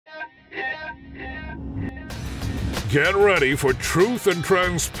Get ready for truth and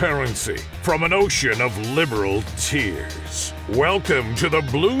transparency from an ocean of liberal tears. Welcome to the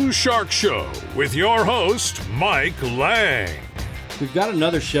Blue Shark Show with your host, Mike Lang. We've got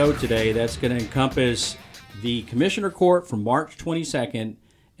another show today that's going to encompass the Commissioner Court from March 22nd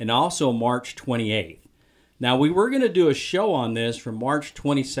and also March 28th. Now, we were going to do a show on this from March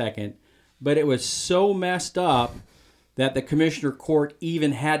 22nd, but it was so messed up that the Commissioner Court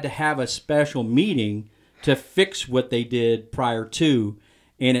even had to have a special meeting to fix what they did prior to,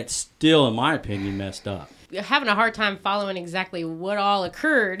 and it's still, in my opinion, messed up. You're having a hard time following exactly what all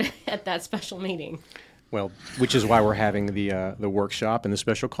occurred at that special meeting. Well, which is why we're having the workshop and the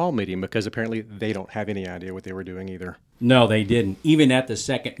special call meeting, because apparently they don't have any idea what they were doing either. No, they didn't. Even at the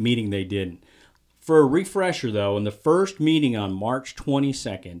second meeting, they didn't. For a refresher, though, in the first meeting on March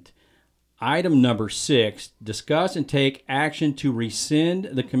 22nd, item number 6, discuss and take action to rescind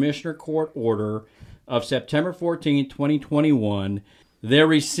the Commissioner Court order of September 14, 2021. They're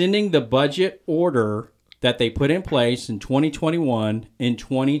rescinding the budget order that they put in place in 2021 and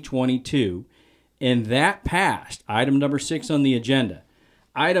 2022, and that passed, item number 6 on the agenda.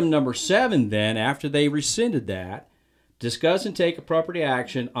 Item number 7, then, after they rescinded that, discuss and take appropriate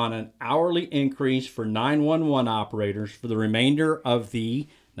action on an hourly increase for 911 operators for the remainder of the,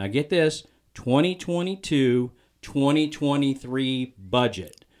 now get this, 2022-2023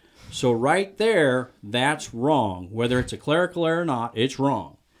 budget. So right there, that's wrong. Whether it's a clerical error or not, it's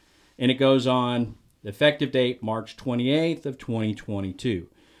wrong. And it goes on, effective date March 28th of 2022.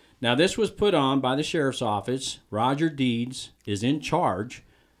 Now, this was put on by the Sheriff's Office. Roger Deeds is in charge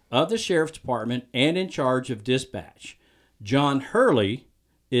of the Sheriff's Department and in charge of dispatch. John Hurley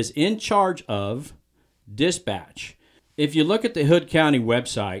is in charge of dispatch. If you look at the Hood County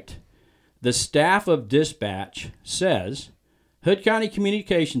website, the staff of dispatch says, Hood County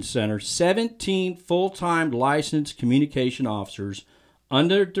Communications Center, 17 full-time licensed communication officers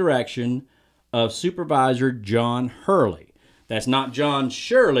under direction of Supervisor John Hurley. That's not John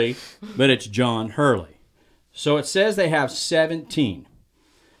Shirley, but it's John Hurley. So it says they have 17.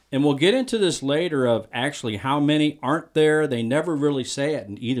 And we'll get into this later of actually how many aren't there. They never really say it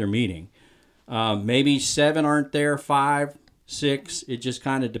in either meeting. Maybe 7 aren't there, 5, 6. It just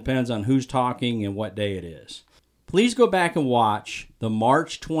kind of depends on who's talking and what day it is. Please go back and watch the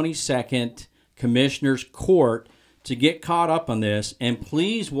March 22nd Commissioner's Court to get caught up on this. And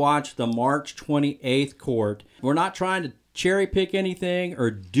please watch the March 28th court. We're not trying to cherry pick anything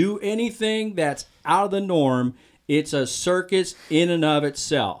or do anything that's out of the norm. It's a circus in and of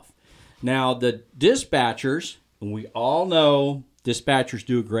itself. Now, the dispatchers, and we all know dispatchers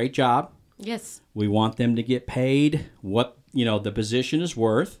do a great job. Yes. We want them to get paid what, the position is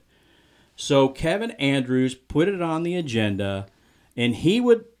worth. So Kevin Andrews put it on the agenda, and he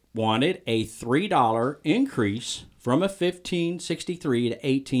wanted a $3 increase from a $15.63 to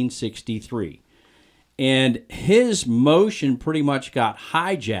 $18.63. And his motion pretty much got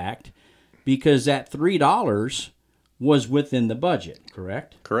hijacked because that $3 was within the budget,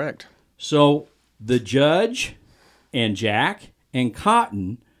 correct? Correct. So the judge and Jack and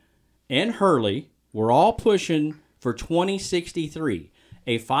Cotton and Hurley were all pushing for $20.63.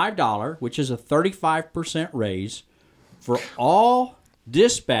 A $5, which is a 35% raise for all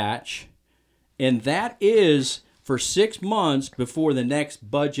dispatch, and that is for 6 months before the next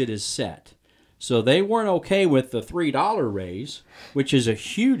budget is set. So they weren't okay with the $3 raise, which is a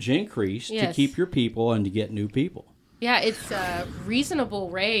huge increase to keep your people and to get new people. Yeah, it's a reasonable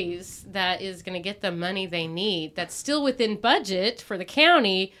raise that is going to get the money they need. That's still within budget for the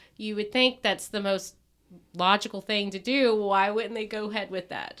county. You would think that's the most logical thing to do. Why wouldn't they go ahead with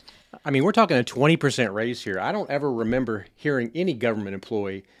that? I mean, we're talking a 20% raise here. I don't ever remember hearing any government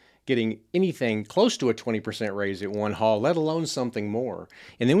employee getting anything close to a 20% raise at one haul, let alone something more.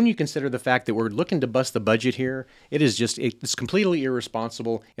 And then when you consider the fact that we're looking to bust the budget here, it's completely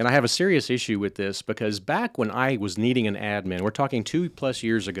irresponsible. And I have a serious issue with this because back when I was needing an admin, we're talking 2+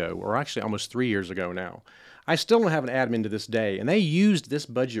 years ago, or actually almost 3 years ago now, I still don't have an admin to this day. And they used this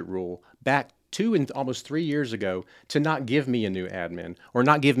budget rule back 2 and almost 3 years ago to not give me a new admin or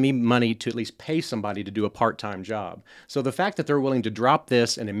not give me money to at least pay somebody to do a part-time job. So the fact that they're willing to drop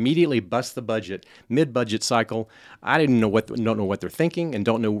this and immediately bust the budget mid-budget cycle, I don't know what they're thinking and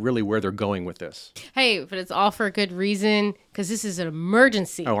don't know really where they're going with this. Hey, but it's all for a good reason because this is an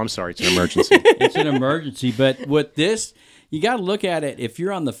emergency. Oh, I'm sorry. It's an emergency. It's an emergency. But with this, you got to look at it, if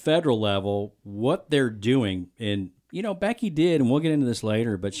you're on the federal level, what they're doing. And, Becky did, and we'll get into this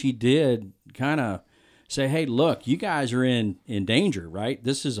later, but she did kind of say, hey, look, you guys are in danger, right?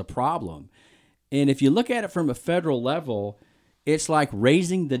 This is a problem. And if you look at it from a federal level, it's like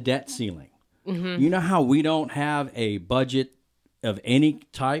raising the debt ceiling. You know how we don't have a budget of any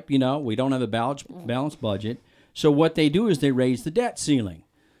type? We don't have a balanced budget. So what they do is they raise the debt ceiling.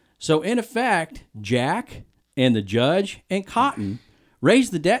 So in effect, Jack and the judge and Cotton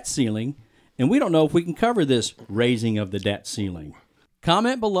raised the debt ceiling, and we don't know if we can cover this raising of the debt ceiling.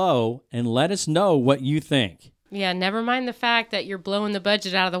 Comment below and let us know what you think. Yeah, never mind the fact that you're blowing the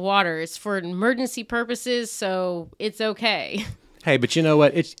budget out of the water. It's for emergency purposes, so it's okay. Hey, but you know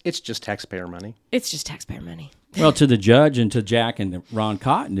what? It's just taxpayer money. It's just taxpayer money. Well, to the judge and to Jack and Ron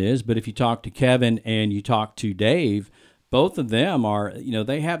Cotton is, but if you talk to Kevin and you talk to Dave, both of them are,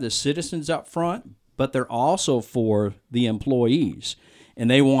 they have the citizens up front, but they're also for the employees. And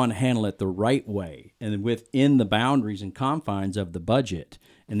they want to handle it the right way and within the boundaries and confines of the budget.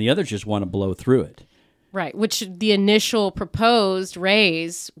 And the others just want to blow through it. Right, which the initial proposed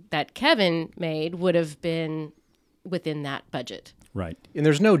raise that Kevin made would have been within that budget. Right. And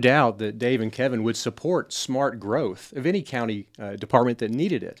there's no doubt that Dave and Kevin would support smart growth of any county department that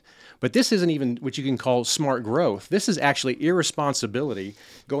needed it. But this isn't even what you can call smart growth. This is actually irresponsibility,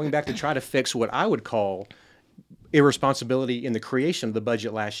 going back to try to fix what I would call irresponsibility in the creation of the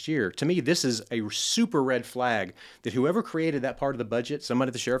budget last year. To me, this is a super red flag that whoever created that part of the budget, somebody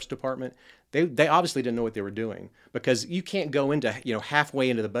at the sheriff's department, they obviously didn't know what they were doing, because you can't go into, halfway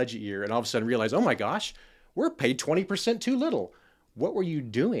into the budget year and all of a sudden realize, oh my gosh, we're paid 20% too little. What were you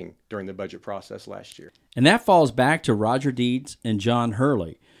doing during the budget process last year? And that falls back to Roger Deeds and John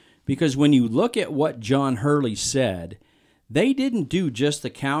Hurley, because when you look at what John Hurley said, they didn't do just the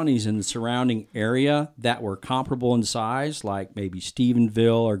counties in the surrounding area that were comparable in size, like maybe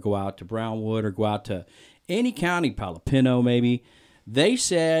Stephenville, or go out to Brownwood, or go out to any county, Palapino maybe. They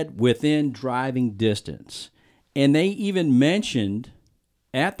said within driving distance. And they even mentioned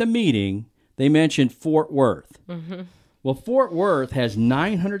at the meeting, they mentioned Fort Worth. Mm-hmm. Well, Fort Worth has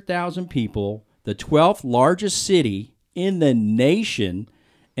 900,000 people, the 12th largest city in the nation.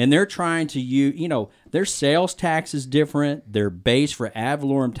 And they're trying to their sales tax is different. Their base for ad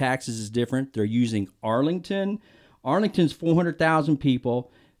valorem taxes is different. They're using Arlington. Arlington's 400,000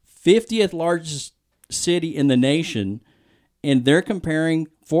 people, 50th largest city in the nation. And they're comparing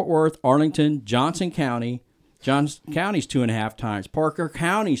Fort Worth, Arlington, Johnson County. Johnson County's 2.5 times. Parker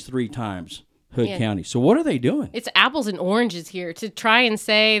County's 3 times Hood County. So what are they doing? It's apples and oranges here to try and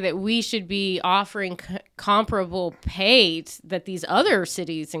say that we should be offering comparable pay that these other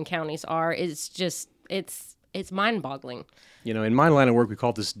cities and counties are. Is just it's mind-boggling. In my line of work, we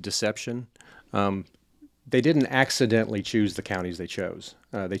call this deception. They didn't accidentally choose the counties they chose.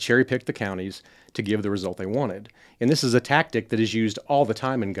 They cherry-picked the counties to give the result they wanted. And this is a tactic that is used all the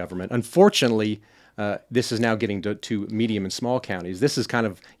time in government. Unfortunately, this is now getting to medium and small counties. This is kind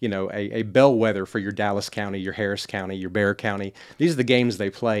of, a bellwether for your Dallas County, your Harris County, your Bexar County. These are the games they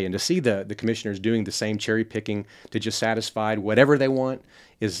play. And to see the commissioners doing the same cherry picking to just satisfy whatever they want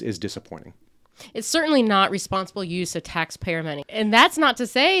is disappointing. It's certainly not responsible use of taxpayer money. And that's not to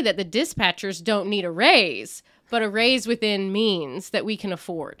say that the dispatchers don't need a raise, but a raise within means that we can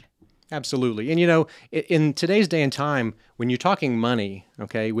afford. Absolutely. And, in today's day and time, when you're talking money,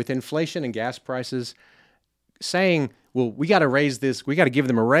 okay, with inflation and gas prices, saying, well, we got to raise this, we got to give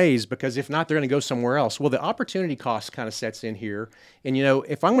them a raise, because if not, they're going to go somewhere else. Well, the opportunity cost kind of sets in here. And,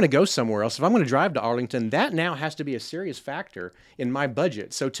 if I'm going to go somewhere else, if I'm going to drive to Arlington, that now has to be a serious factor in my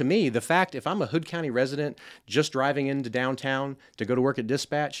budget. So to me, the fact, if I'm a Hood County resident just driving into downtown to go to work at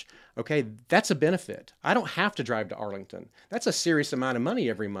dispatch, okay, that's a benefit. I don't have to drive to Arlington. That's a serious amount of money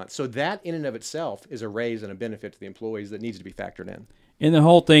every month. So that in and of itself is a raise and a benefit to the employees that needs to be factored in. And the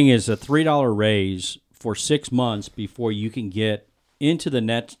whole thing is a $3 raise for 6 months before you can get into the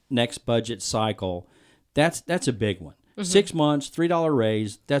next budget cycle. That's a big one. Mm-hmm. 6 months, $3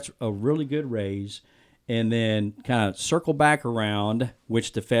 raise, that's a really good raise. And then kind of circle back around,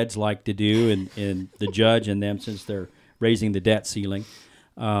 which the feds like to do, and the judge and them, since they're raising the debt ceiling.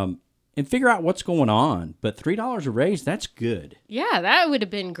 And figure out what's going on. But $3 a raise, that's good. Yeah, that would have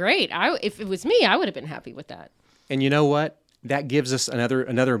been great. If it was me, I would have been happy with that. And you know what? That gives us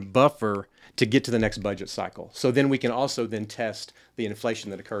another buffer to get to the next budget cycle. So then we can also then test the inflation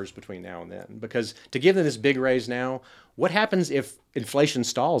that occurs between now and then. Because to give them this big raise now, what happens if inflation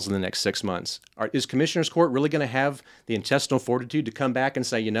stalls in the next 6 months? Is Commissioner's Court really going to have the intestinal fortitude to come back and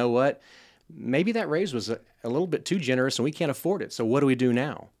say, you know what? Maybe that raise was a little bit too generous and we can't afford it. So what do we do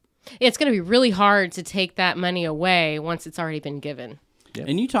now? It's going to be really hard to take that money away once it's already been given. Yep.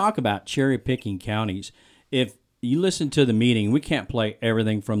 And you talk about cherry-picking counties. If you listen to the meeting, we can't play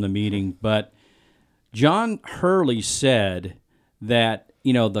everything from the meeting, but John Hurley said that,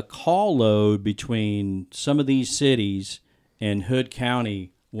 the call load between some of these cities and Hood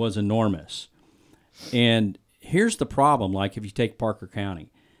County was enormous. And here's the problem, like if you take Parker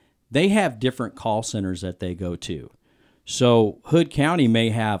County, they have different call centers that they go to. So Hood County may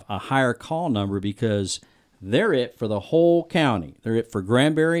have a higher call number because they're it for the whole county. They're it for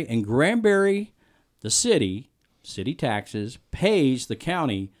Granbury, and Granbury, the city taxes, pays the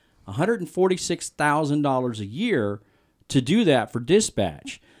county $146,000 a year to do that for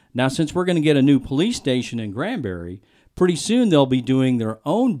dispatch. Now, since we're going to get a new police station in Granbury, pretty soon they'll be doing their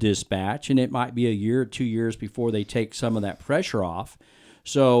own dispatch, and it might be a year or 2 years before they take some of that pressure off.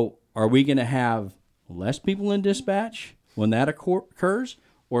 So are we going to have less people in dispatch when that occurs,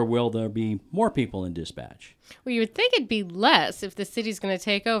 or will there be more people in dispatch? Well, you would think it'd be less if the city's going to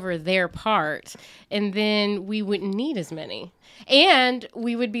take over their part, and then we wouldn't need as many. And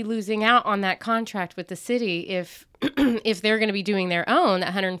we would be losing out on that contract with the city if if they're going to be doing their own.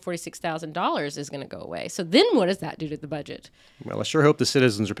 That $146,000 is going to go away. So then what does that do to the budget? Well, I sure hope the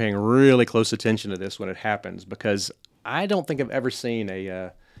citizens are paying really close attention to this when it happens, because I don't think I've ever seen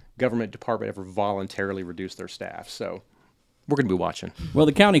a government department ever voluntarily reduce their staff. So we're going to be watching. Well,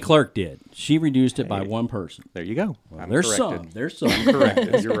 the county clerk did. She reduced it by one person. There you go. Well, I'm there's corrected. There's some. I'm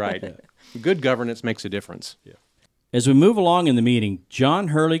corrected. You're right. Yeah. Good governance makes a difference. Yeah. As we move along in the meeting, John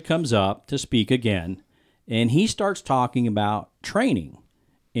Hurley comes up to speak again, and he starts talking about training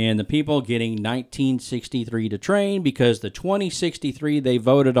and the people getting 1963 to train, because the 2063 they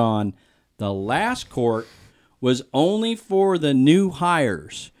voted on the last court was only for the new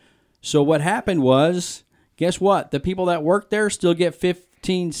hires. So what happened was, guess what? The people that work there still get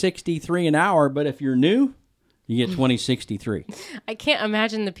 $15.63 an hour, but if you're new, you get $20.63. I can't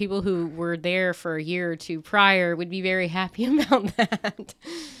imagine the people who were there for a year or two prior would be very happy about that.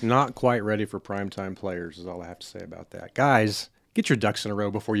 Not quite ready for primetime players is all I have to say about that. Guys, get your ducks in a row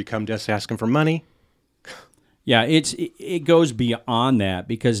before you come to us asking for money. Yeah, it goes beyond that,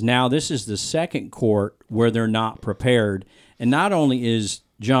 because now this is the second court where they're not prepared. And not only is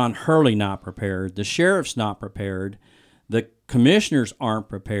John Hurley not prepared, the sheriff's not prepared, the commissioners aren't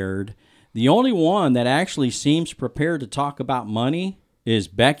prepared. The only one that actually seems prepared to talk about money is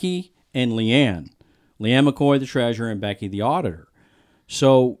Becky and Leanne. Leanne McCoy, the treasurer, and Becky, the auditor.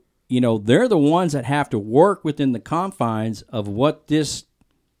 So, they're the ones that have to work within the confines of what this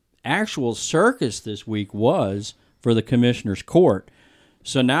actual circus this week was for the commissioner's court.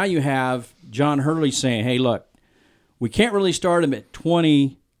 So now you have John Hurley saying, hey, look, we can't really start him at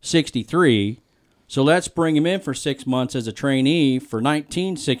 2063, so let's bring him in for 6 months as a trainee for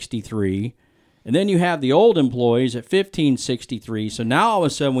 1963. And then you have the old employees at 1563. So now all of a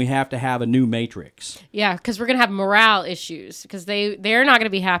sudden we have to have a new matrix. Yeah, because we're going to have morale issues, because they're not going to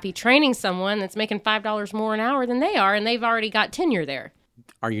be happy training someone that's making $5 more an hour than they are, and they've already got tenure there.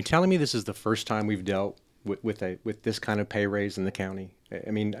 Are you telling me this is the first time we've dealt with this kind of pay raise in the county? I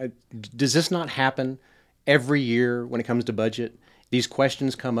mean, does this not happen every year when it comes to budget? These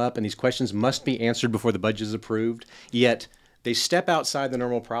questions come up, and these questions must be answered before the budget is approved. Yet they step outside the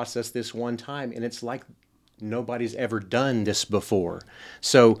normal process this one time, and it's like nobody's ever done this before.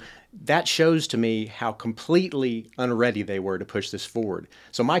 So that shows to me how completely unready they were to push this forward.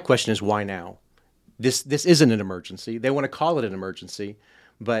 So my question is, why now? This isn't an emergency. They want to call it an emergency,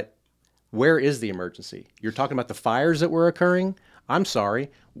 but where is the emergency? You're talking about the fires that were occurring? I'm sorry.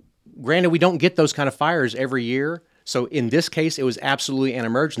 Granted, we don't get those kind of fires every year. So in this case, it was absolutely an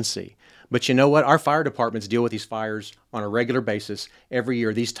emergency. But you know what? Our fire departments deal with these fires on a regular basis every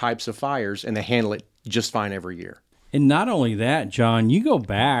year, these types of fires, and they handle it just fine every year. And not only that, John, you go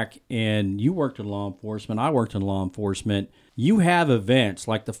back and you worked in law enforcement. I worked in law enforcement. You have events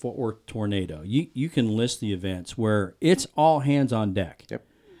like the Fort Worth tornado. You can list the events where it's all hands on deck. Yep.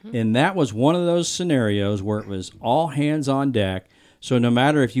 And that was one of those scenarios where it was all hands on deck. So no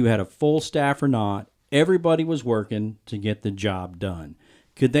matter if you had a full staff or not, everybody was working to get the job done.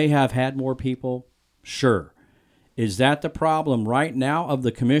 Could they have had more people? Sure. Is that the problem right now of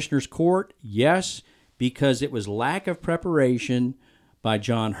the Commissioner's Court? Yes, because it was lack of preparation by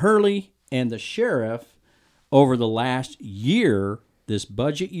John Hurley and the sheriff over the last year, this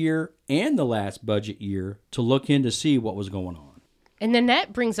budget year and the last budget year, to look in to see what was going on. And then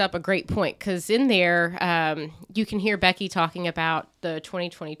that brings up a great point, because in there, you can hear Becky talking about the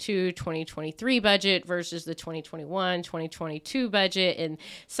 2022, 2023 budget versus the 2021, 2022 budget. And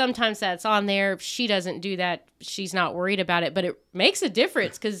sometimes that's on there. If she doesn't do that, she's not worried about it. But it makes a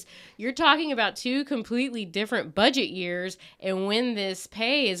difference, because you're talking about two completely different budget years and when this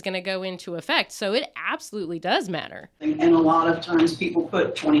pay is going to go into effect. So it absolutely does matter. And a lot of times people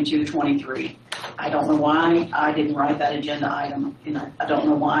put 22, 23. I don't know why I didn't write that agenda item. And I don't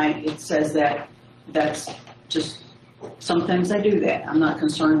know why it says that. That's just Sometimes they do that. I'm not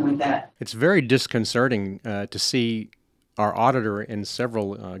concerned with that. It's very disconcerting to see our auditor and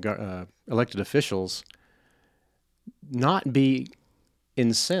several elected officials not be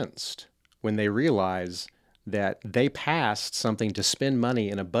incensed when they realize that they passed something to spend money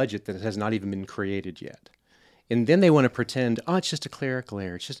in a budget that has not even been created yet. And then they want to pretend, oh, it's just a clerical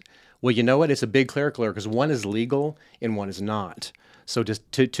error. It's just, well, you know what? It's a big clerical error because one is legal and one is not. So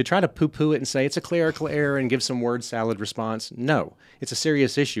just to try to poo-poo it and say it's a clerical error and give some word salad response, no, it's a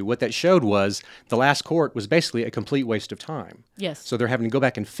serious issue. What that showed was the last court was basically a complete waste of time. Yes. So they're having to go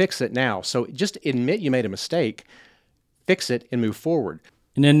back and fix it now. So just admit you made a mistake, fix it, and move forward.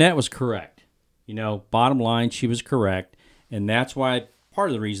 And Annette was correct. You know, bottom line, she was correct. And that's why part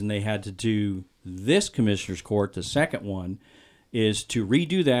of the reason they had to do this commissioner's court, the second one, is to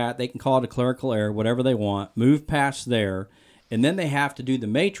redo that. They can call it a clerical error, whatever they want, move past there. And then they have to do the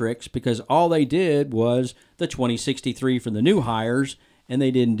matrix because all they did was the 2063 for the new hires, and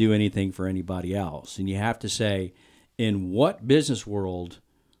they didn't do anything for anybody else. And you have to say, in what business world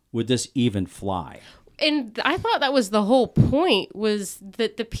would this even fly? And I thought that was the whole point, was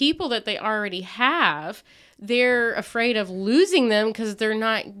that the people that they already have, they're afraid of losing them because they're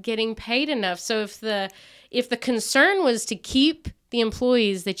not getting paid enough. So if the concern was to keep the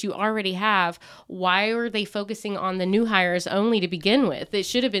employees that you already have, why are they focusing on the new hires only to begin with? It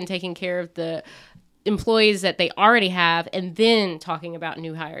should have been taking care of the employees that they already have and then talking about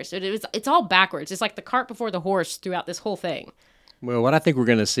new hires. So it's all backwards. It's like the cart before the horse throughout this whole thing. Well, what I think we're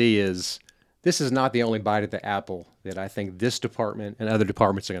going to see is this is not the only bite at the apple that I think this department and other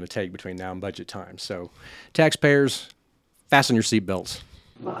departments are going to take between now and budget time. So taxpayers, fasten your seatbelts.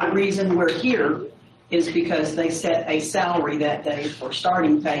 The reason we're here is because they set a salary that day for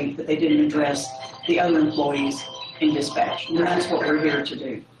starting pay, but they didn't address the other employees in dispatch. And that's what we're here to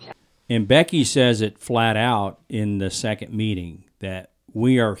do. And Becky says it flat out in the second meeting that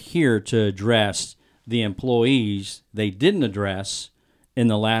we are here to address the employees they didn't address in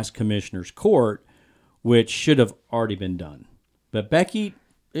the last commissioner's court, which should have already been done. But Becky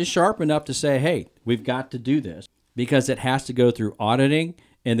is sharp enough to say, hey, we've got to do this because it has to go through auditing.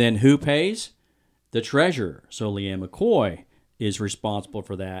 And then who pays? The treasurer. So Leanne McCoy is responsible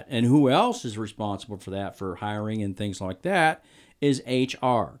for that. And who else is responsible for that, for hiring and things like that, is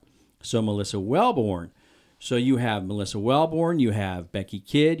HR. So Melissa Wellborn. So you have Melissa Wellborn, you have Becky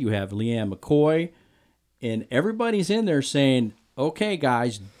Kidd, you have Leanne McCoy, and everybody's in there saying, okay,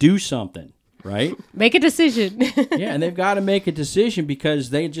 guys, do something, right? Make a decision. Yeah, and they've got to make a decision because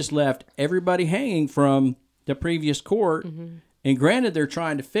they just left everybody hanging from the previous court. Mm-hmm. And granted, they're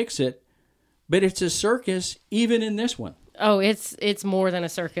trying to fix it, but it's a circus even in this one. Oh, it's more than a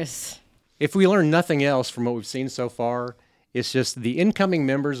circus. If we learn nothing else from what we've seen so far, it's just the incoming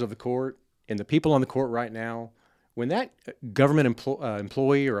members of the court and the people on the court right now, when that government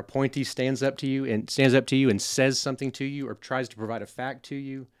employee or appointee stands up to you and says something to you or tries to provide a fact to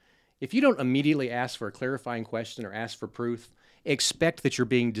you, if you don't immediately ask for a clarifying question or ask for proof, expect that you're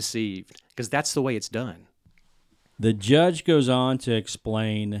being deceived because that's the way it's done. The judge goes on to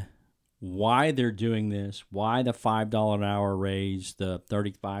explain why they're doing this, why the $5 an hour raise, the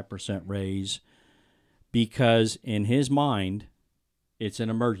 35% raise, because in his mind, it's an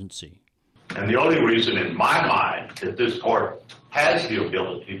emergency. And the only reason in my mind that this court has the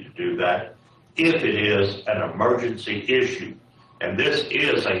ability to do that, if it is an emergency issue, and this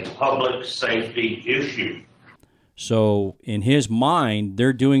is a public safety issue. So in his mind,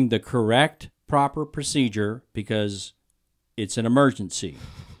 they're doing the correct, proper procedure because it's an emergency.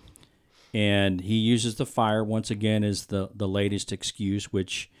 And he uses the fire once again as the latest excuse,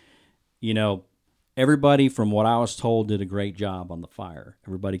 which, you know, everybody from what I was told did a great job on the fire.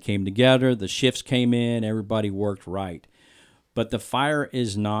 Everybody came together, the shifts came in, everybody worked right. But the fire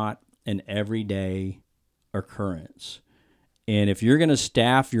is not an everyday occurrence. And if you're going to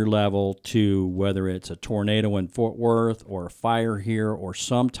staff your level to whether it's a tornado in Fort Worth or a fire here or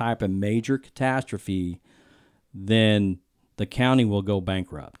some type of major catastrophe, then the county will go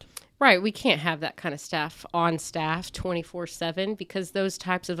bankrupt. Right. We can't have that kind of staff on staff 24/7 because those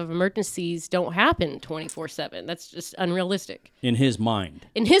types of emergencies don't happen 24/7. That's just unrealistic. In his mind.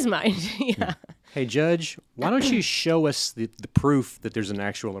 In his mind, yeah. Hey, Judge, why don't you show us the proof that there's an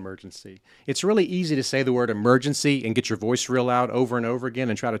actual emergency? It's really easy to say the word emergency and get your voice real loud over and over again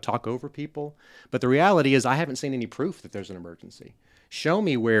and try to talk over people. But the reality is I haven't seen any proof that there's an emergency. Show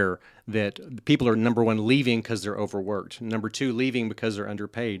me where that people are, number one, leaving because they're overworked. Number two, leaving because they're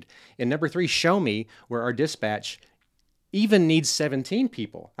underpaid. And number three, show me where our dispatch even needs 17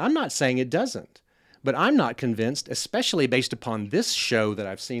 people. I'm not saying it doesn't, but I'm not convinced, especially based upon this show that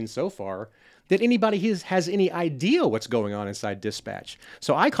I've seen so far, that anybody has any idea what's going on inside dispatch.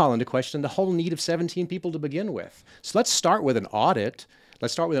 So I call into question the whole need of 17 people to begin with. So let's start with an audit.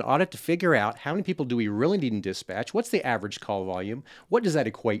 Let's start with an audit to figure out how many people do we really need in dispatch? What's the average call volume? What does that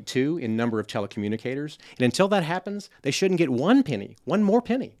equate to in number of telecommunicators? And until that happens, they shouldn't get one more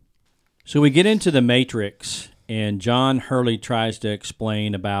penny. So we get into the matrix, and John Hurley tries to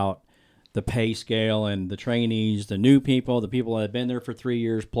explain about the pay scale and the trainees, the new people, the people that have been there for 3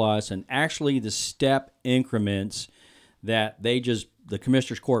 years plus, and actually the step increments that the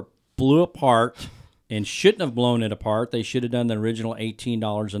Commissioners Court blew apart and shouldn't have blown it apart. They should have done the original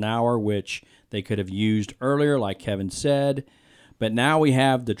 $18 an hour, which they could have used earlier, like Kevin said. But now we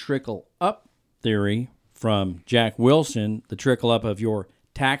have the trickle up theory from Jack Wilson, the trickle up of your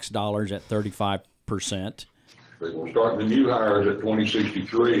tax dollars at 35%. We're starting the new hires at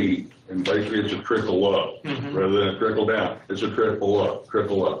 2063, and basically it's a trickle up rather than a trickle down. It's a trickle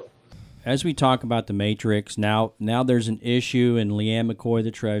up. As we talk about the matrix, now there's an issue, and Leanne McCoy, the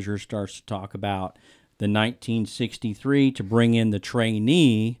treasurer, starts to talk about the 1963 to bring in the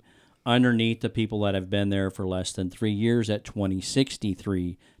trainee underneath the people that have been there for less than 3 years at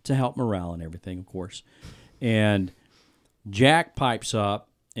 2063 to help morale and everything, of course. And Jack pipes up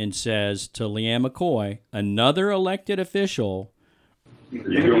and says to Leanne McCoy, another elected official.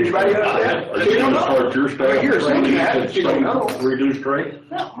 Reduce trade?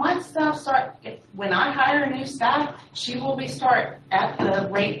 No, my staff when I hire a new staff, she will be start at the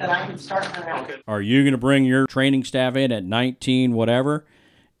rate that I can start her at. Are you going to bring your training staff in at 19 whatever?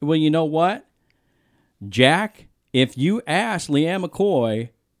 Well, you know what, Jack, if you ask Leanne McCoy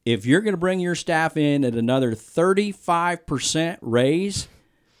if you're going to bring your staff in at another 35% raise,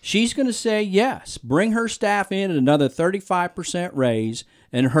 she's going to say yes. Bring her staff in at another 35% raise,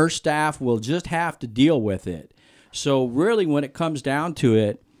 and her staff will just have to deal with it. So really, when it comes down to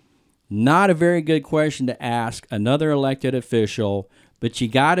it, not a very good question to ask another elected official, but you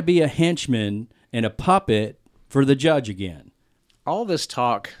got to be a henchman and a puppet for the judge again. All this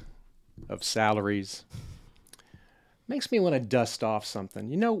talk of salaries makes me want to dust off something.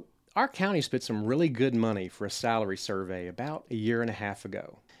 You know, our county spent some really good money for a salary survey about a year and a half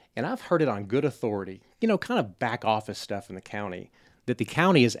ago. And I've heard it on good authority, kind of back office stuff in the county, that the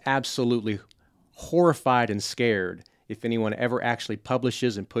county is absolutely horrified and scared if anyone ever actually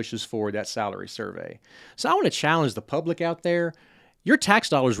publishes and pushes forward that salary survey. So I want to challenge the public out there. Your tax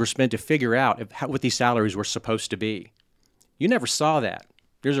dollars were spent to figure out what these salaries were supposed to be. You never saw that.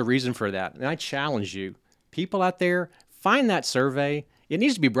 There's a reason for that. And I challenge you, people out there, find that survey. It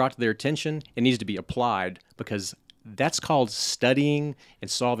needs to be brought to their attention. It needs to be applied, because that's called studying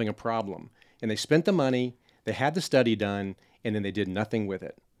and solving a problem. And they spent the money, they had the study done, and then they did nothing with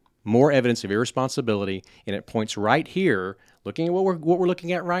it. More evidence of irresponsibility, and it points right here, looking at what we're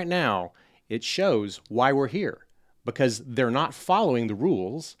looking at right now, it shows why we're here. Because they're not following the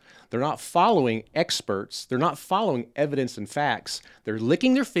rules, they're not following experts, they're not following evidence and facts. They're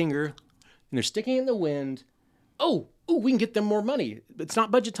licking their finger, and they're sticking it in the wind. Oh, we can get them more money. It's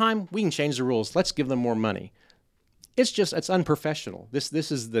not budget time, we can change the rules. Let's give them more money. It's unprofessional. This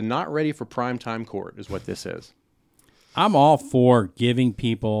is the not ready for prime time court is what this is. I'm all for giving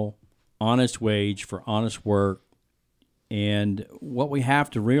people honest wage for honest work. And what we have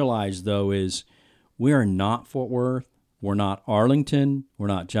to realize, though, is we are not Fort Worth. We're not Arlington. We're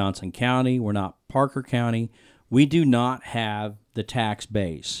not Johnson County. We're not Parker County. We do not have the tax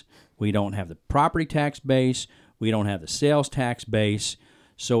base. We don't have the property tax base. We don't have the sales tax base.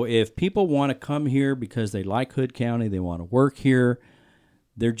 So if people want to come here because they like Hood County, they want to work here,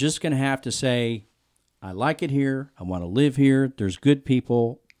 they're just going to have to say, I like it here. I want to live here. There's good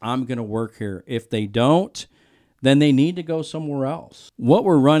people. I'm going to work here. If they don't, then they need to go somewhere else. What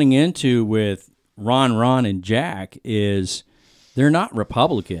we're running into with Ron, and Jack is they're not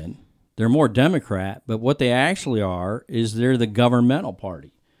Republican. They're more Democrat. But what they actually are is they're the governmental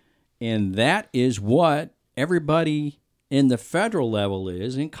party. And that is what everybody in the federal level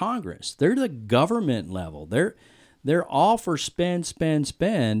is in Congress. They're the government level. They're all for spend.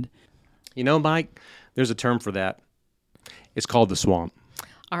 You know, Mike, there's a term for that. It's called the swamp.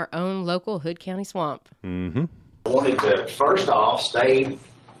 Our own local Hood County swamp. Mm-hmm. I wanted to, first off, stay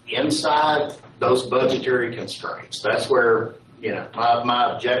inside those budgetary constraints. That's where,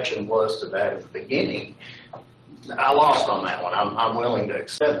 my objection was to that at the beginning. I lost on that one. I'm willing to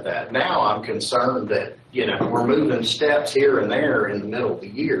accept that. Now I'm concerned that, we're moving steps here and there in the middle of the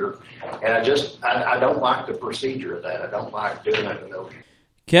year. And I don't like the procedure of that. I don't like doing it in the middle of the year.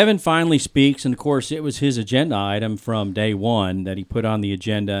 Kevin finally speaks, and of course it was his agenda item from day one that he put on the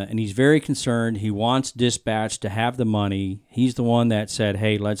agenda, and he's very concerned. He wants dispatch to have the money. He's the one that said,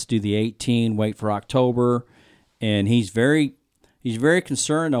 hey, let's do the 18, wait for October, and he's very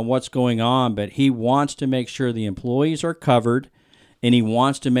concerned on what's going on, but he wants to make sure the employees are covered, and he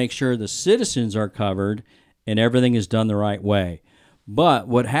wants to make sure the citizens are covered, and everything is done the right way. But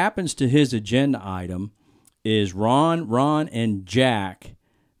what happens to his agenda item is Ron, and Jack,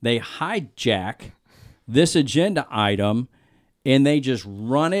 they hijack this agenda item, and they just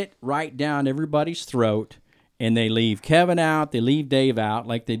run it right down everybody's throat, and they leave Kevin out, they leave Dave out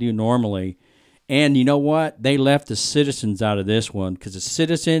like they do normally. And you know what? They left the citizens out of this one because the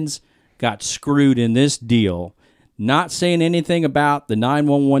citizens got screwed in this deal. Not saying anything about the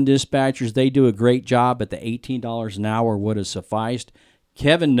 911 dispatchers. They do a great job, but the $18 an hour would have sufficed.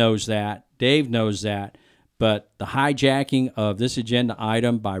 Kevin knows that. Dave knows that. But the hijacking of this agenda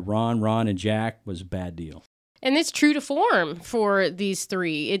item by Ron, and Jack was a bad deal. And it's true to form for these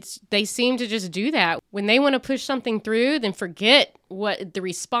three. They seem to just do that. When they want to push something through, then forget what the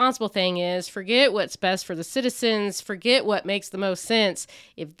responsible thing is, forget what's best for the citizens, forget what makes the most sense.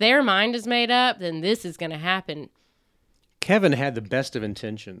 If their mind is made up, then this is going to happen. Kevin had the best of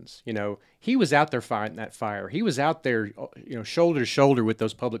intentions. You know, he was out there fighting that fire. He was out there, you know, shoulder to shoulder with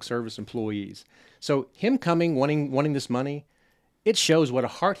those public service employees. So him coming, wanting this money, it shows what a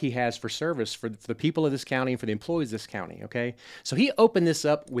heart he has for service for the people of this county and for the employees of this county, okay? So he opened this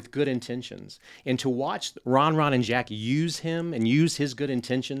up with good intentions. And to watch Ron, and Jack use him and use his good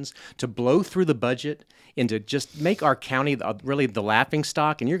intentions to blow through the budget and to just make our county really the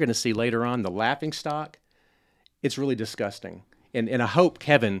laughingstock, and you're going to see later on the laughingstock, it's really disgusting. And I hope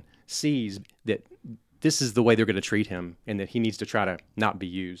Kevin sees that this is the way they're going to treat him and that he needs to try to not be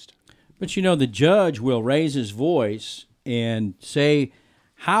used. But, you know, the judge will raise his voice and say,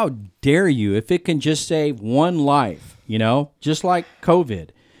 how dare you, if it can just save one life, you know, just like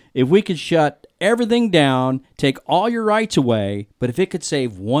COVID. If we could shut everything down, take all your rights away, but if it could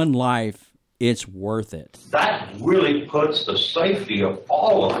save one life, it's worth it. That really puts the safety of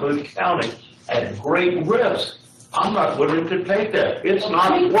all of Hood County at great risk. I'm not willing to take that. It's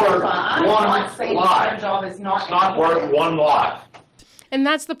not worth one life. It's not worth one life. And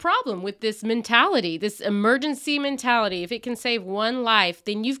that's the problem with this mentality, this emergency mentality. If it can save one life,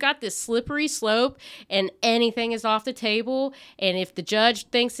 then you've got this slippery slope and anything is off the table. And if the judge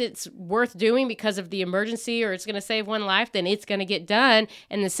thinks it's worth doing because of the emergency or it's going to save one life, then it's going to get done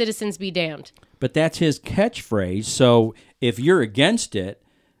and the citizens be damned. But that's his catchphrase. So if you're against it,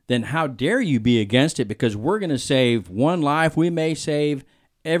 then how dare you be against it? Because we're going to save one life. We may save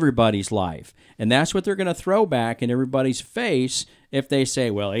everybody's life. And that's what they're going to throw back in everybody's face if they say,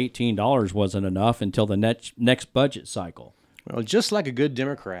 well, $18 wasn't enough until the next budget cycle. Well, just like a good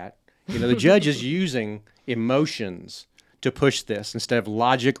Democrat, you know, the judge is using emotions to push this instead of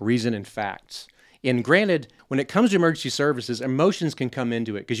logic, reason, and facts. And granted, when it comes to emergency services, emotions can come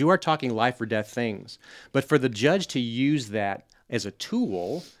into it because you are talking life or death things. But for the judge to use that as a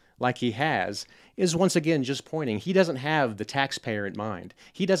tool like he has is once again just pointing. He doesn't have the taxpayer in mind.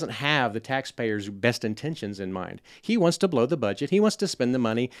 He doesn't have the taxpayer's best intentions in mind. He wants to blow the budget. He wants to spend the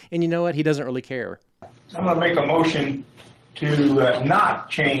money. And you know what? He doesn't really care. I'm going to make a motion to not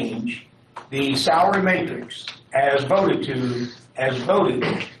change the salary matrix as voted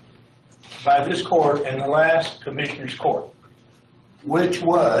by this court and the last commissioner's court, which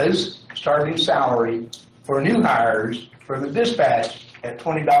was starting salary for new hires for the dispatch at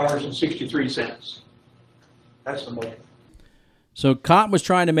 $20.63. That's the motion. So Cott was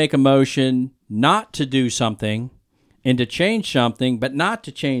trying to make a motion not to do something and to change something, but not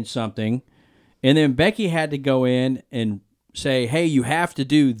to change something. And then Becky had to go in and say, hey, you have to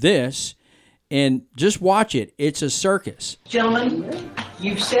do this. And just watch it. It's a circus. Gentlemen,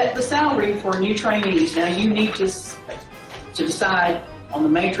 you've set the salary for new trainees. Now you need to decide on the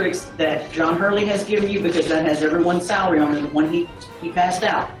matrix that John Hurley has given you, because that has everyone's salary on it, the one he passed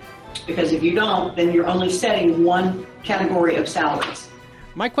out. Because if you don't, then you're only setting one category of salaries.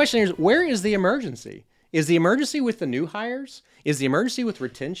 My question is, where is the emergency? Is the emergency with the new hires? Is the emergency with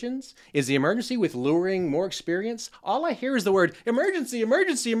retentions? Is the emergency with luring more experience? All I hear is the word emergency,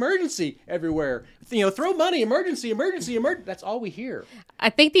 emergency, emergency everywhere. You know, throw money, emergency, emergency, emergency. That's all we hear. I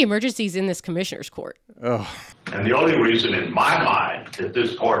think the emergency is in this commissioner's court. Oh. And the only reason in my mind that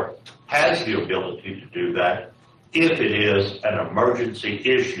this court has the ability to do that, if it is an emergency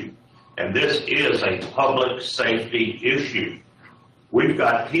issue, and this is a public safety issue. We've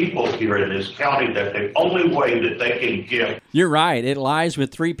got people here in this county that the only way that they can get... You're right. It lies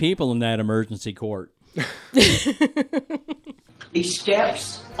with 3 people in that emergency court. The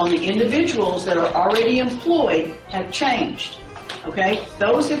steps on the individuals that are already employed have changed, okay?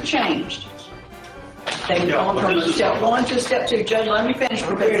 Those have changed. They've gone from step 1 to step 2. Judge, let me finish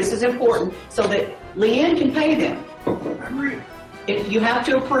because this is important so that Leanne can pay them. If you have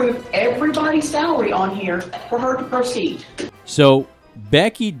to approve everybody's salary on here for her to proceed. So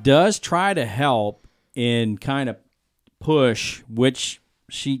Becky does try to help and kind of push, which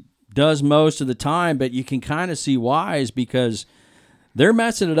she does most of the time, but you can kind of see why is because they're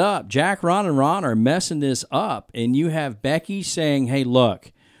messing it up. Jack, Ron, and Ron are messing this up, and you have Becky saying, hey,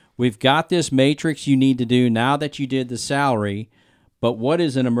 look, we've got this matrix you need to do now that you did the salary, but what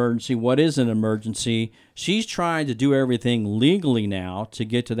is an emergency? What is an emergency? She's trying to do everything legally now to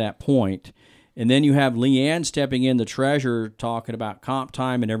get to that point. And then you have Leanne stepping in, the treasurer, talking about comp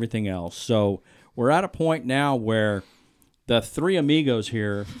time and everything else. So we're at a point now where the three amigos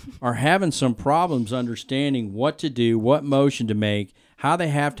here are having some problems understanding what to do, what motion to make, how they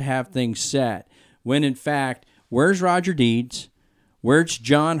have to have things set. When, in fact, where's Roger Deeds? Where's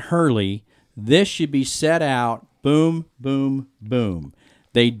John Hurley? This should be set out, boom, boom, boom.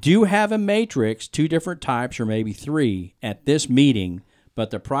 They do have a matrix, 2 different types or maybe 3 at this meeting, but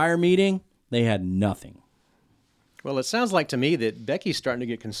the prior meeting, they had nothing. Well, it sounds like to me that Becky's starting to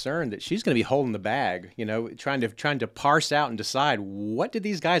get concerned that she's going to be holding the bag, trying to parse out and decide what did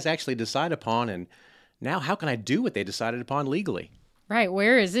these guys actually decide upon, and now how can I do what they decided upon legally? Right,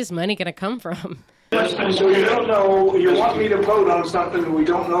 where is this money going to come from? So you don't know, you want me to vote on something and we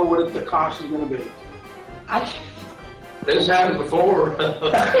don't know what the cost is going to be. This happened before.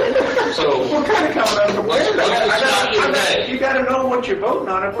 So We're kind of coming up with you got to know what you're voting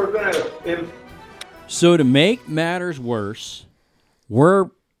on if we're going to... So to make matters worse,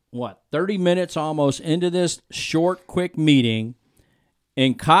 we're, 30 minutes almost into this short, quick meeting,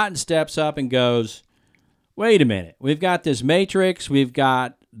 and Cotton steps up and goes, wait a minute, we've got this matrix, we've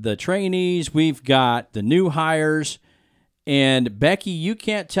got the trainees, we've got the new hires, and Becky, you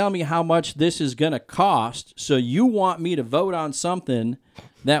can't tell me how much this is going to cost, so you want me to vote on something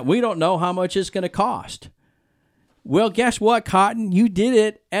that we don't know how much it's going to cost. Well, guess what, Cotton? You did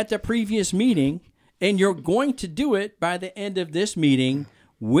it at the previous meeting, and you're going to do it by the end of this meeting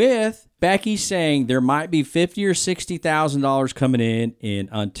with Becky saying there might be $50,000 or $60,000 coming in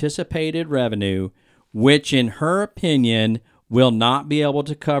anticipated revenue, which in her opinion will not be able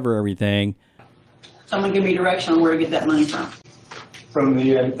to cover everything. Someone give me direction on where to get that money from. From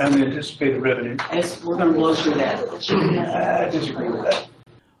the unanticipated revenue. We're going to blow through that. I disagree with that.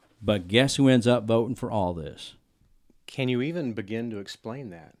 But guess who ends up voting for all this? Can you even begin to explain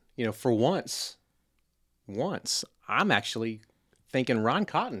that? For once, I'm actually thinking Ron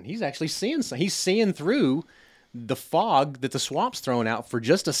Cotton. He's actually seeing through the fog that the swamp's throwing out for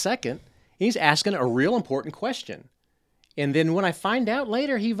just a second. He's asking a real important question. And then when I find out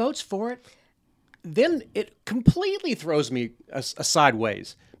later he votes for it, then it completely throws me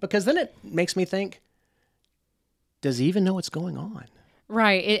sideways. Because then it makes me think, does he even know what's going on?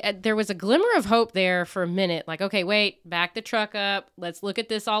 Right. There was a glimmer of hope there for a minute. Like, okay, wait, back the truck up. Let's look at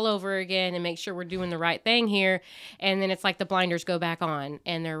this all over again and make sure we're doing the right thing here. And then it's like the blinders go back on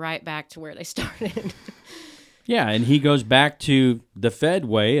and they're right back to where they started. Yeah, and he goes back to the Fed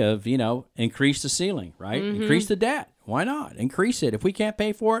way of, increase the ceiling, right? Mm-hmm. Increase the debt. Why not? Increase it. If we can't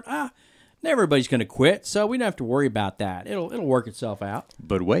pay for it, everybody's going to quit, so we don't have to worry about that. It'll work itself out.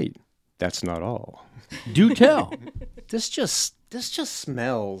 But wait, that's not all. Do tell. This just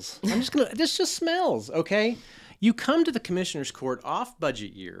smells. This just smells, okay? You come to the Commissioner's Court off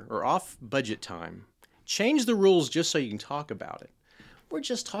budget year or off budget time. Change the rules just so you can talk about it. We're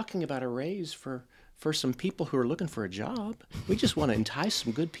just talking about a raise for some people who are looking for a job. We just want to entice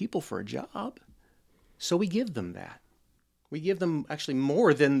some good people for a job. So we give them that. We give them actually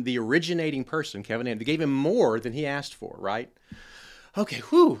more than the originating person, Kevin Andrews. They gave him more than he asked for, right? Okay,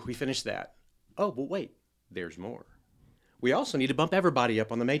 we finished that. Oh, but wait, there's more. We also need to bump everybody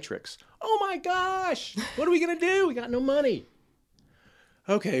up on the matrix. Oh my gosh, what are we going to do? We got no money.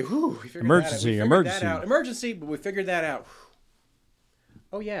 Okay, we figured emergency, that out. Emergency, but we figured that out.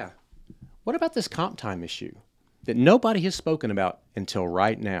 Oh yeah, what about this comp time issue that nobody has spoken about until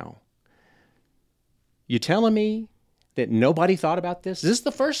right now? You telling me that nobody thought about this? Is this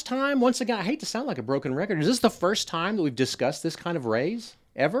the first time, once again, I hate to sound like a broken record, is this the first time that we've discussed this kind of raise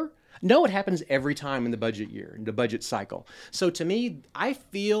ever? No, it happens every time in the budget year, in the budget cycle. So to me, I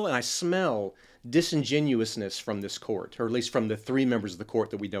feel and I smell disingenuousness from this court, or at least from the 3 members of the court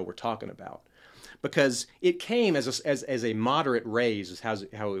that we know we're talking about. Because it came as a moderate raise, is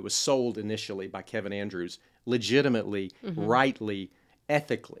how it was sold initially by Kevin Andrews, legitimately, rightly,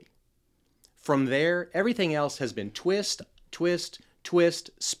 ethically. From there, everything else has been twist twist, twist,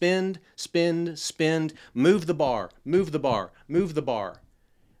 spend, spend, spend, move the bar, move the bar, move the bar.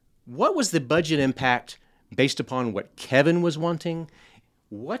 What was the budget impact based upon what Kevin was wanting?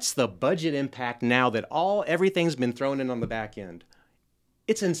 What's the budget impact now that everything's been thrown in on the back end?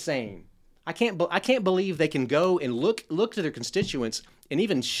 It's insane. I can't believe they can go and look to their constituents and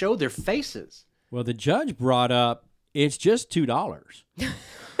even show their faces. Well, the judge brought up it's just $2.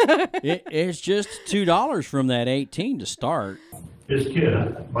 It's just $2 from that 18 to start. This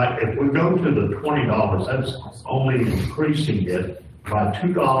kid, but if we go to the $20, that's only increasing it by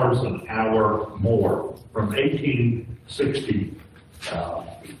 $2 an hour more from 1863 to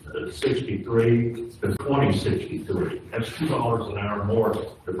 2063. That's $2 an hour more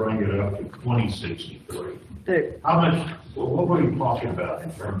to bring it up to 2063. How much? Well, what were you talking about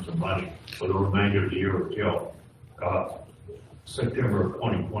in terms of money for the remainder of the year until September of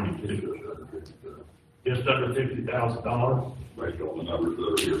 2022? Just under $50,000. Based on the numbers that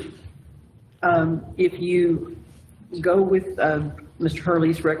are here. If you go with Mr.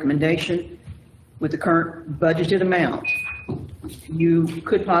 Hurley's recommendation with the current budgeted amount, you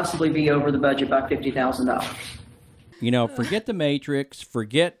could possibly be over the budget by $50,000. You know, forget the matrix,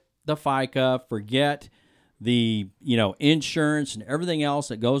 forget the FICA, forget the, insurance and everything else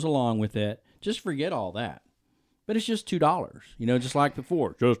that goes along with it. Just forget all that. But it's just $2, just like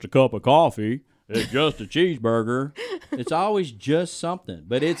before. Just a cup of coffee. It's just a cheeseburger. It's always just something,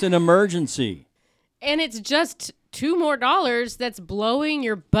 but it's an emergency. And it's just $2 more that's blowing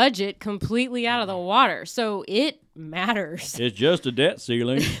your budget completely out of the water. So it matters. It's just a debt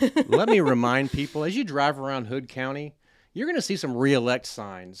ceiling. Let me remind people, as you drive around Hood County, you're going to see some re-elect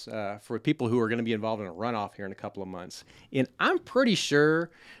signs for people who are going to be involved in a runoff here in a couple of months. And I'm pretty sure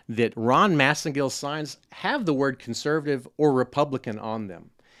that Ron Massengill's signs have the word conservative or Republican on them.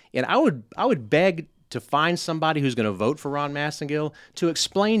 And I would beg to find somebody who's going to vote for Ron Massengill to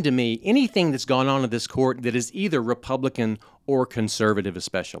explain to me anything that's gone on in this court that is either Republican or conservative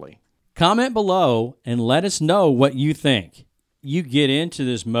especially. Comment below and let us know what you think. You get into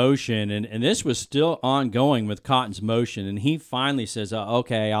this motion, and this was still ongoing with Cotton's motion, and he finally says,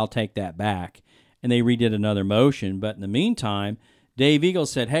 okay, I'll take that back. And they redid another motion. But in the meantime, Dave Eagle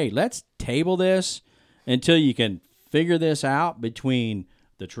said, hey, let's table this until you can figure this out between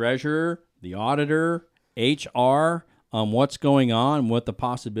the treasurer, the auditor, HR, what's going on, what the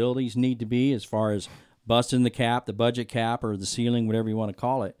possibilities need to be as far as busting the cap, the budget cap, or the ceiling, whatever you want to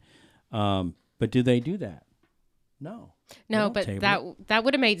call it. But do they do that? No. No, but that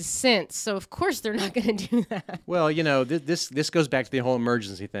would have made sense. So of course they're not going to do that. Well, this goes back to the whole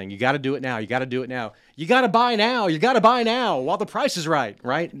emergency thing. You got to do it now. You got to do it now. You got to buy now. You got to buy now while the price is right.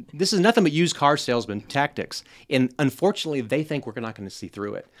 This is nothing but used car salesman tactics. And unfortunately, they think we're not going to see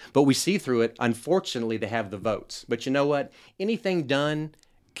through it. But we see through it. Unfortunately, they have the votes. But you know what? Anything done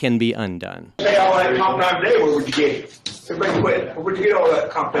can be undone. Say all that compound day, where would you get it? Everybody quit. Where would you get all that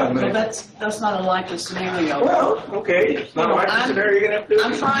compound money? Well, that's not a likely scenario. Well, okay, it's not a likely scenario you're going to have to do.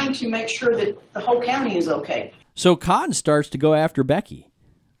 I'm trying to make sure that the whole county is okay. So Cotton starts to go after Becky.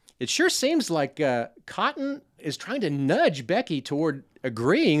 It sure seems like Cotton is trying to nudge Becky toward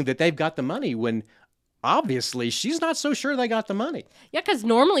agreeing that they've got the money when obviously she's not so sure they got the money. Yeah, because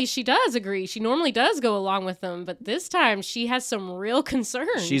normally she does agree. She normally does go along with them. But this time she has some real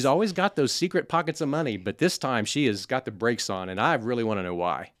concerns. She's always got those secret pockets of money. But this time she has got the brakes on. And I really want to know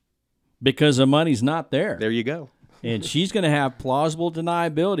why. Because the money's not there. There you go. And she's going to have plausible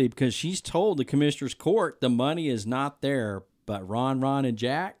deniability because she's told the commissioner's court the money is not there. But Ron, and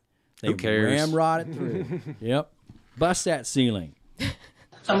Jack, they ramrod it through. Yep. Bust that ceiling.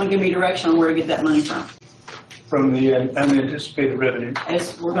 Someone give me direction on where to get that money from. From the unanticipated revenue.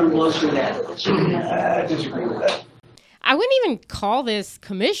 We're going to blow through that. I disagree with that. I wouldn't even call this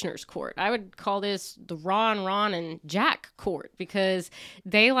commissioner's court. I would call this the Ron, and Jack court because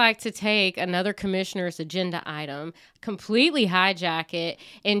they like to take another commissioner's agenda item, completely hijack it,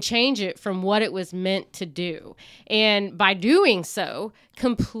 and change it from what it was meant to do. And by doing so,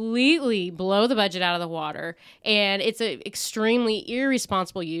 completely blow the budget out of the water. And it's an extremely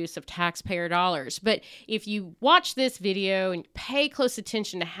irresponsible use of taxpayer dollars. But if you watch this video and pay close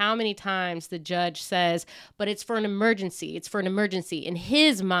attention to how many times the judge says, but it's for an emergency, it's for an emergency. In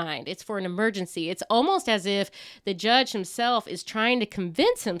his mind, it's for an emergency. It's almost as if the judge himself is trying to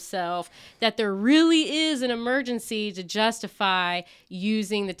convince himself that there really is an emergency to justify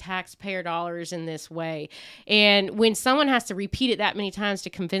using the taxpayer dollars in this way. And when someone has to repeat it that many times to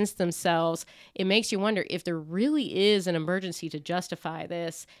convince themselves, it makes you wonder if there really is an emergency to justify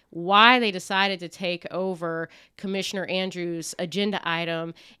this, why they decided to take over Commissioner Andrews' agenda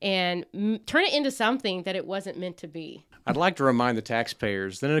item and turn it into something that it wasn't meant to be. I'd like to remind the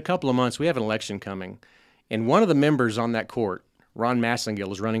taxpayers that in a couple of months we have an election coming, and one of the members on that court, Ron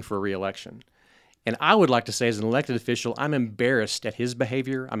Massengill, is running for re-election. And I would like to say, as an elected official, I'm embarrassed at his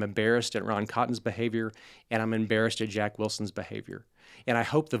behavior, I'm embarrassed at Ron Cotton's behavior, and I'm embarrassed at Jack Wilson's behavior. And I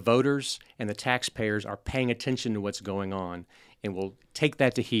hope the voters and the taxpayers are paying attention to what's going on and will take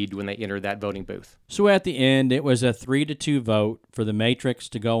that to heed when they enter that voting booth. So at the end, it was a 3-2 vote for the Matrix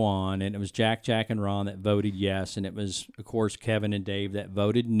to go on, and it was Jack, and Ron that voted yes, and it was, of course, Kevin and Dave that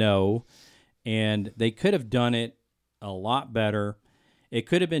voted no. And they could have done it a lot better. It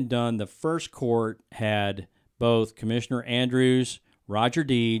could have been done. The first court had both Commissioner Andrews, Roger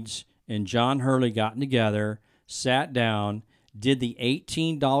Deeds, and John Hurley gotten together, sat down, did the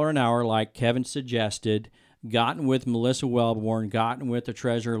 $18 an hour like Kevin suggested, gotten with Melissa Wellborn, gotten with the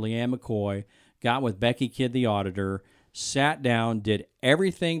treasurer Leanne McCoy, got with Becky Kidd, the auditor, sat down, did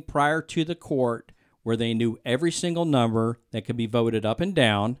everything prior to the court where they knew every single number that could be voted up and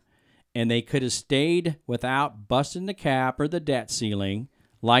down, and they could have stayed without busting the cap or the debt ceiling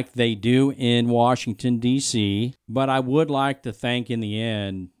like they do in Washington, D.C. But I would like to thank in the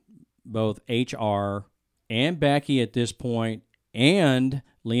end both HR and Becky at this point and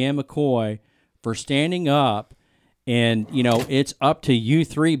Leanne McCoy for standing up. And, you know, it's up to you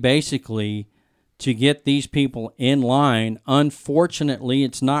three basically to get these people in line. Unfortunately,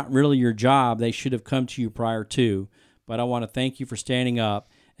 it's not really your job. They should have come to you prior to. But I want to thank you for standing up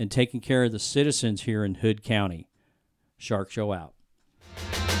and taking care of the citizens here in Hood County. Shark Show out.